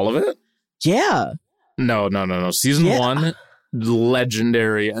 Oh, all of it? Yeah. No. Season 1,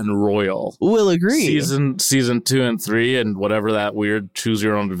 legendary and royal. We'll agree. Season 2 and 3 and whatever that weird choose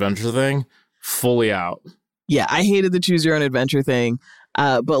your own adventure thing, fully out. Yeah, I hated the choose your own adventure thing.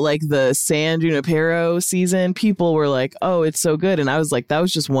 But like the San Junipero season, people were like, oh, it's so good. And I was like, that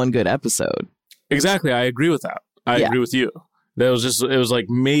was just one good episode. Exactly. I agree with that. I agree with you. It was like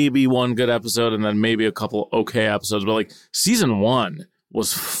maybe one good episode and then maybe a couple okay episodes. But like season 1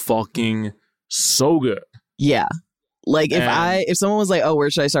 was fucking so good. Yeah. Like if someone was like, oh, where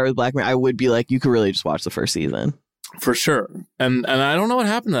should I start with Black Mirror? I would be like, you could really just watch the first season. For sure. And I don't know what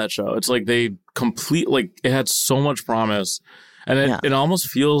happened to that show. It's like they it had so much promise. And it almost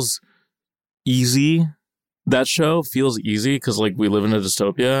feels easy. That show feels easy because like we live in a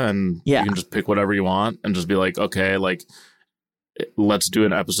dystopia and you can just pick whatever you want and just be like, okay, like let's do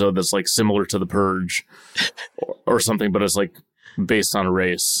an episode that's like similar to The Purge or something, but it's like based on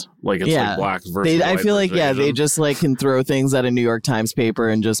race. Like it's like black versus white. I feel like, Asian. they just like can throw things at a New York Times paper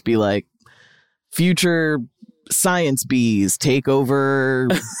and just be like, future science bees take over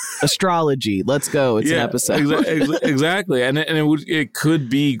astrology. Let's go. It's an episode. Exactly. And it could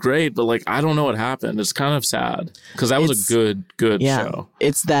be great, but like, I don't know what happened. It's kind of sad because that was a good show.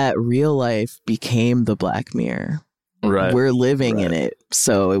 It's that real life became the Black Mirror. Right. We're living in it.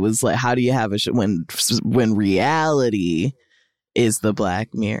 So it was like, how do you have a show when reality is the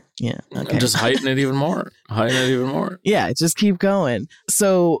Black Mirror? Yeah. Okay. Just heighten it even more. Yeah, just keep going.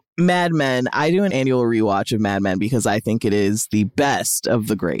 So Mad Men, I do an annual rewatch of Mad Men because I think it is the best of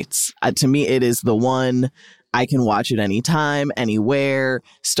the greats. To me, it is the one I can watch at any time, anywhere,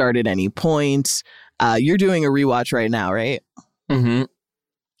 start at any point. You're doing a rewatch right now, right? Mm-hmm.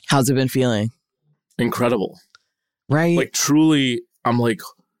 How's it been feeling? Incredible. Right? Like truly, I'm like,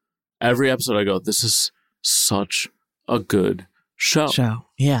 every episode I go, this is such a good show.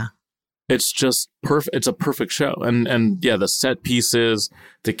 Yeah. It's just perfect. It's a perfect show. And yeah, the set pieces,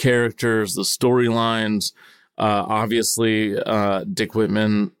 the characters, the storylines, obviously Dick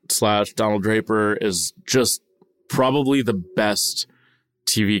Whitman / Donald Draper is just probably the best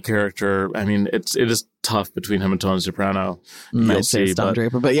TV character. I mean, it is tough between him and Tony Soprano. I'd say it's Don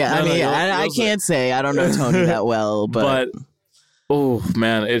Draper, but yeah, I can't say I don't know Tony that well, but oh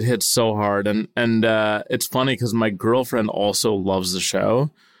man, it hits so hard, and it's funny because my girlfriend also loves the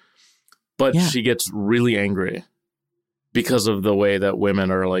show, but she gets really angry because of the way that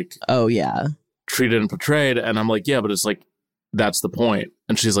women are like, treated and portrayed, and I'm like, yeah, but it's like that's the point.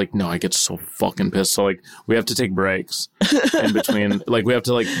 And she's like, no, I get so fucking pissed. So like we have to take breaks in between. Like we have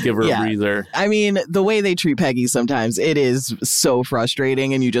to like give her a breather. I mean, the way they treat Peggy sometimes, it is so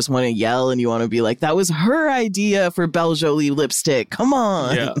frustrating and you just want to yell and you want to be like, that was her idea for Belle Jolie lipstick. Come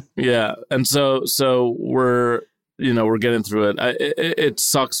on. Yeah. And so we're getting through it. It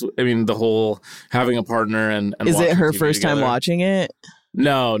sucks. I mean, the whole having a partner and is it her TV first together. Time watching it?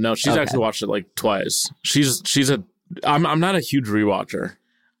 No, she's actually watched it like twice. I'm not a huge rewatcher.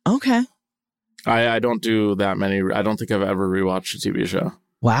 Okay. I don't do that many. I don't think I've ever rewatched a TV show.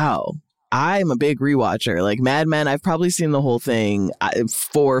 Wow. I'm a big rewatcher. Like Mad Men, I've probably seen the whole thing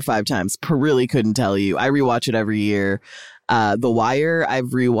 4 or 5 times. Really couldn't tell you. I rewatch it every year. The Wire, I've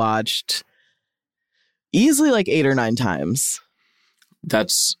rewatched easily like 8 or 9 times.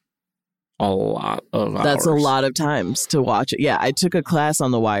 That's a lot of hours. That's a lot of times to watch it. Yeah, I took a class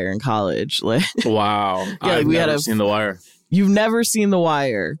on The Wire in college. Like, wow. Yeah, I've we never had seen The Wire. You've never seen The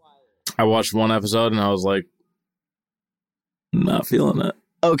Wire? I watched one episode and I was like, not feeling it.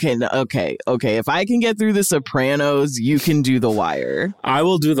 Okay. If I can get through The Sopranos, you can do The Wire. I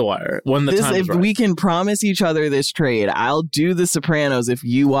will do The Wire when the time is right. If we can promise each other this trade, I'll do The Sopranos if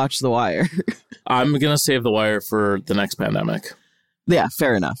you watch The Wire. I'm gonna save The Wire for the next pandemic. Yeah,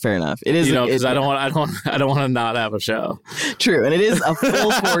 fair enough. It is, because I don't want to not have a show. True, and it is a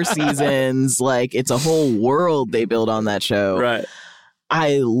full 4 seasons. Like, it's a whole world they build on that show. Right.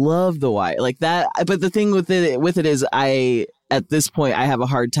 I love The Wire like that, but the thing with it is at this point I have a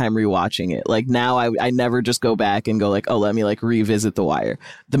hard time rewatching it. Like, now I never just go back and go like, oh, let me like revisit The Wire.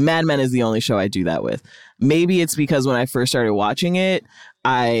 The Mad Men is the only show I do that with. Maybe it's because when I first started watching it,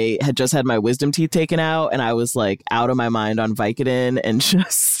 I had just had my wisdom teeth taken out and I was like out of my mind on Vicodin and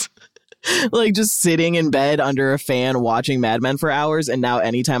just like just sitting in bed under a fan watching Mad Men for hours. And now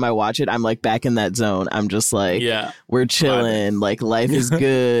anytime I watch it, I'm like back in that zone. I'm just like, yeah, we're chilling. Like, life is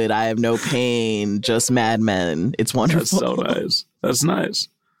good. I have no pain. Just Mad Men. It's wonderful. That's so nice. That's nice.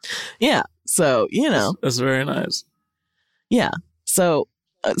 Yeah. So, that's very nice. Yeah. So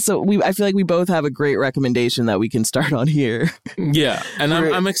I feel like we both have a great recommendation that we can start on here. Yeah. And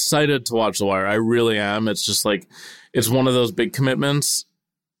I'm excited to watch The Wire. I really am. It's just like, it's one of those big commitments.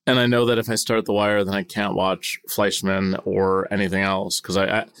 And I know that if I start The Wire, then I can't watch Fleischman or anything else. Because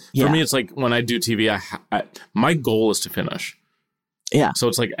for me, it's like when I do TV, my goal is to finish. Yeah. So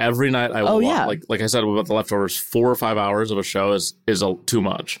it's like every night I will watch, like I said about The Leftovers, 4 or 5 hours of a show is too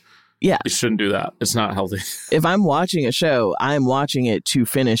much. Yeah. You shouldn't do that. It's not healthy. If I'm watching a show, I'm watching it to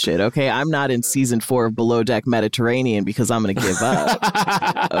finish it, okay? I'm not in season 4 of Below Deck Mediterranean because I'm going to give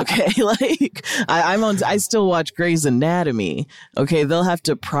up. Okay? Like, I still watch Grey's Anatomy. Okay? They'll have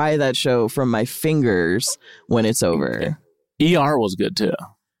to pry that show from my fingers when it's over. ER was good, too.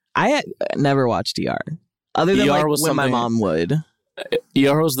 I never watched ER. Other than like when my mom would.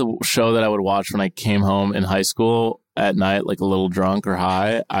 ER was the show that I would watch when I came home in high school at night, like a little drunk or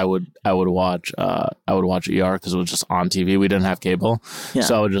high. I would watch ER because it was just on TV. We didn't have cable,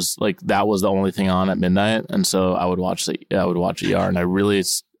 so I would just like, that was the only thing on at midnight, and so I would watch ER, and I really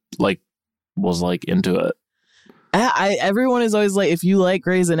was like into it. Everyone is always like, if you like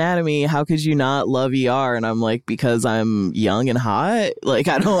Grey's Anatomy, how could you not love ER? And I'm like, because I'm young and hot. Like,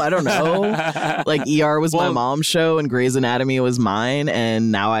 I don't know. Like, ER was my mom's show and Grey's Anatomy was mine,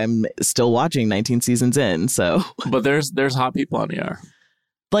 and now I'm still watching 19 seasons in. So, but there's hot people on ER.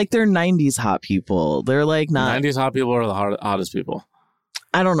 Like, they're 90s hot people. They're like not 90s hot people are the hottest people.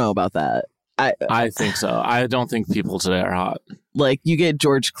 I don't know about that. I think so. I don't think people today are hot. Like, you get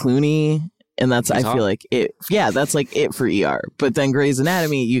George Clooney. And that's, He's I feel like it. Yeah, that's like it for ER. But then Grey's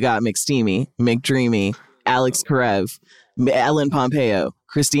Anatomy, you got McSteamy, McDreamy, Alex Karev, Ellen Pompeo,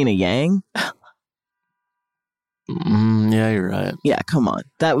 Christina Yang. Yeah, you're right. Yeah, come on.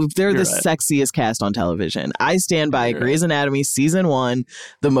 They're the sexiest cast on television. I stand by Grey's Anatomy season 1,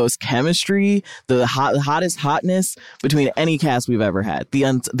 the most chemistry, the hottest hotness between any cast we've ever had.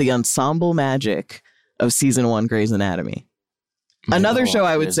 The ensemble magic of season 1 Grey's Anatomy. Another show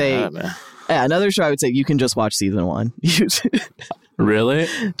I would say you can just watch season 1. Really?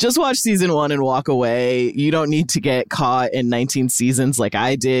 Just watch season 1 and walk away. You don't need to get caught in 19 seasons like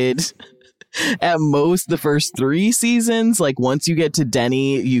I did. At most, the first 3 seasons, like once you get to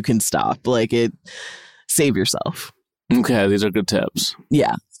Denny, you can stop. Like, save yourself. Okay, these are good tips.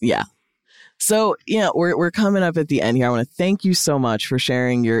 Yeah. So, we're coming up at the end here. I want to thank you so much for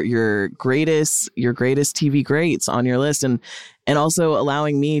sharing your greatest TV greats on your list, and also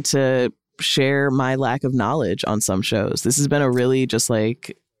allowing me to share my lack of knowledge on some shows. This has been a really just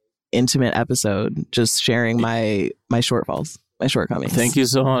like intimate episode, just sharing my shortfalls, my shortcomings. Thank you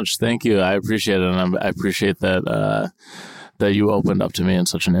so much. Thank you. I appreciate it, and I appreciate that that you opened up to me in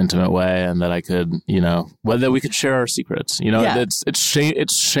such an intimate way, and that I could, whether we could share our secrets.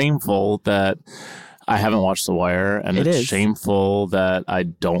 It's shameful that I haven't watched The Wire, and it's shameful that I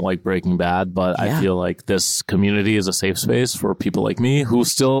don't like Breaking Bad, but I feel like this community is a safe space for people like me who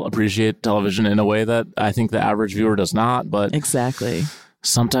still appreciate television in a way that I think the average viewer does not. But exactly,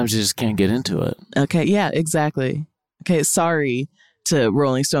 sometimes you just can't get into it. Okay, yeah, exactly. Okay, sorry to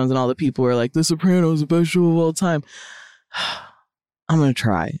Rolling Stones and all the people who are like, The Sopranos is the best show of all time. I'm going to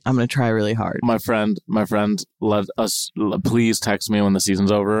try. I'm going to try really hard. My friend, please text me when the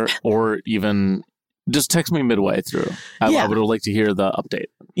season's over, or even just text me midway through. I would like to hear the update.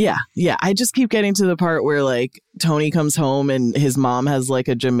 Yeah. I just keep getting to the part where like Tony comes home and his mom has like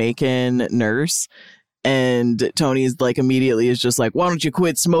a Jamaican nurse. And Tony's like immediately is just like, why don't you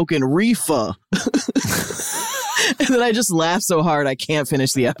quit smoking reefer? And then I just laugh so hard I can't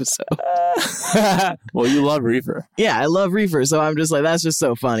finish the episode. Well, you love reefer. Yeah, I love reefer. So I'm just like, that's just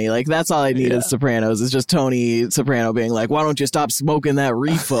so funny. Like, that's all I need in Sopranos is just Tony Soprano being like, why don't you stop smoking that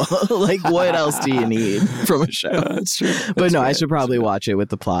reefer? Like, what else do you need from a show? That's true. But no, I should probably watch it with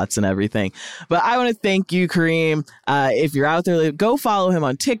the plots and everything. But I want to thank you, Kareem. If you're out there, go follow him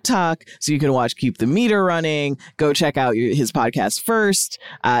on TikTok so you can watch Keep the Meter Running. Go check out his podcast first.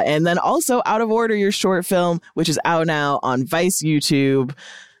 And then also Out of Order, your short film, which is out now on Vice YouTube.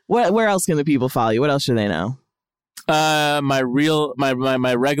 Where else can the people follow you? What else should they know? My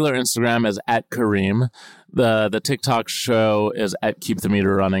regular Instagram is @Kareem. The TikTok show is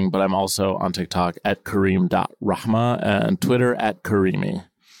 @KeepTheMeterRunning, but I'm also on TikTok @Kareem.Rahma and Twitter @Kareemi.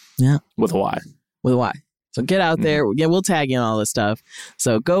 Yeah. With a Y. With a Y. So get out there. Yeah, we'll tag you in all this stuff.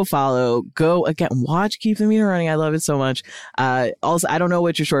 So go follow. Go again. Watch Keep the Meter Running. I love it so much. Also, I don't know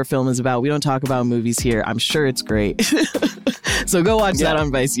what your short film is about. We don't talk about movies here. I'm sure it's great. So go watch that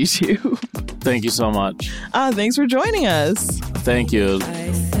on Vice YouTube. Thank you so much. Thanks for joining us. Thank you.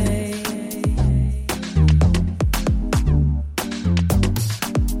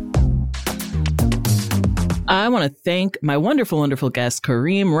 I want to thank my wonderful, wonderful guest,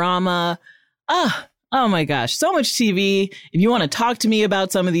 Kareem Rahma. Oh my gosh, so much TV. If you want to talk to me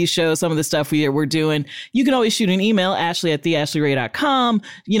about some of these shows, some of the stuff we're doing, you can always shoot an email, ashley@theashleyray.com.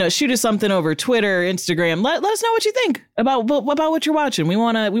 Shoot us something over Twitter, Instagram. Let us know what you think about what you're watching. We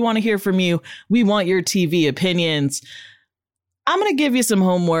want to hear from you. We want your TV opinions. I'm going to give you some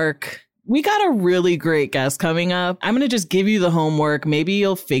homework. We got a really great guest coming up. I'm going to just give you the homework. Maybe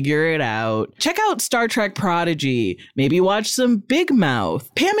you'll figure it out. Check out Star Trek Prodigy. Maybe watch some Big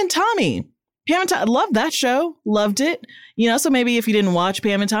Mouth. Pam and Tommy. Loved that show. Loved it. So maybe if you didn't watch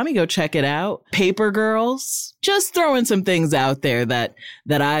Pam and Tommy, go check it out. Paper Girls. Just throwing some things out there that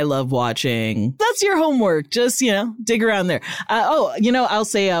I love watching. That's your homework. Just, dig around there. I'll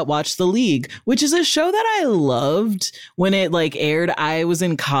say watch The League, which is a show that I loved when it aired. I was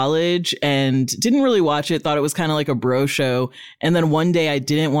in college and didn't really watch it. Thought it was kind of like a bro show. And then one day I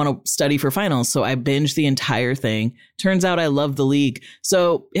didn't want to study for finals, so I binged the entire thing. Turns out I love The League.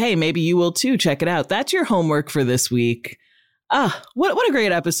 So, hey, maybe you will too. Check it out. That's your homework for this week. What a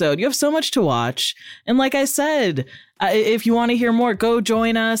great episode. You have so much to watch. And like I said, if you want to hear more, go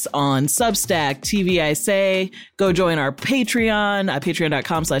join us on Substack, TV I Say. Go join our Patreon,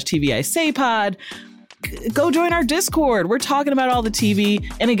 patreon.com/TVISayPod. Go join our Discord. We're talking about all the TV.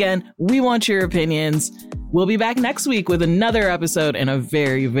 And again, we want your opinions. We'll be back next week with another episode and a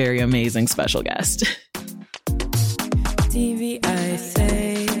very, very amazing special guest. TV I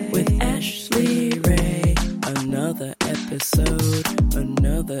Say with Ashley Ray. Another episode of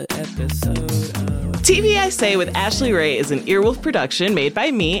TV I Say with Ashley Ray is an Earwolf production made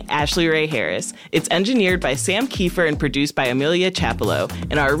by me, Ashley Ray Harris. It's engineered by Sam Kiefer and produced by Amelia Chapello,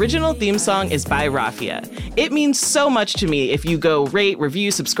 and our original theme song is by Rafia. It means so much to me if you go rate,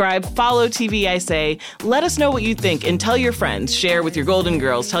 review, subscribe, follow TV I Say. Let us know what you think and tell your friends. Share with your Golden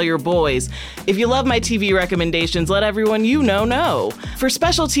Girls, tell your boys. If you love my TV recommendations, let everyone you know. For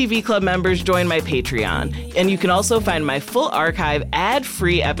special TV Club members, join my Patreon. And you can also find my full archive,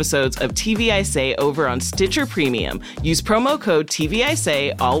 ad-free episodes of TV I Say over on Stitcher Premium. Use promo code TV I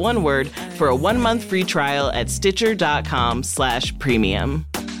Say, all one word, for a 1-month free trial at stitcher.com/premium.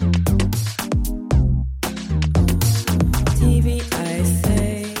 TV I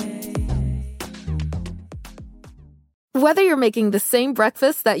Say. Whether you're making the same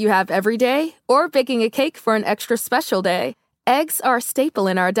breakfast that you have every day or baking a cake for an extra special day, eggs are a staple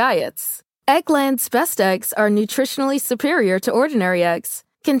in our diets. Eggland's best eggs are nutritionally superior to ordinary eggs,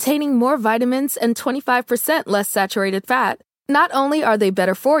 containing more vitamins and 25% less saturated fat. Not only are they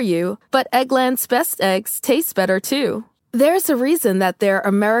better for you, but Eggland's best eggs taste better too. There's a reason that they're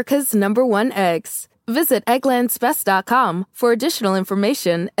America's #1 eggs. Visit egglandsbest.com for additional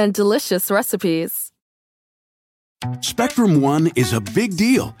information and delicious recipes. Spectrum One is a big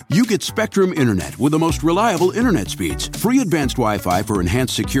deal. You get Spectrum Internet with the most reliable internet speeds, free advanced Wi-Fi for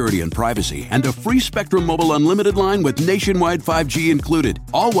enhanced security and privacy, and a free Spectrum Mobile unlimited line with nationwide 5G included,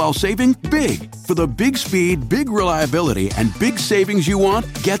 all while saving big. For the big speed, big reliability, and big savings you want,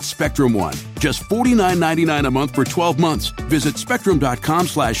 get Spectrum One. Just $49.99 a month for 12 months. Visit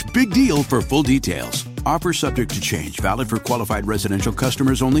spectrum.com/big deal for full details. Offer subject to change. Valid for qualified residential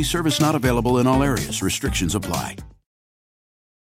customers only. Service not available in all areas. Restrictions apply.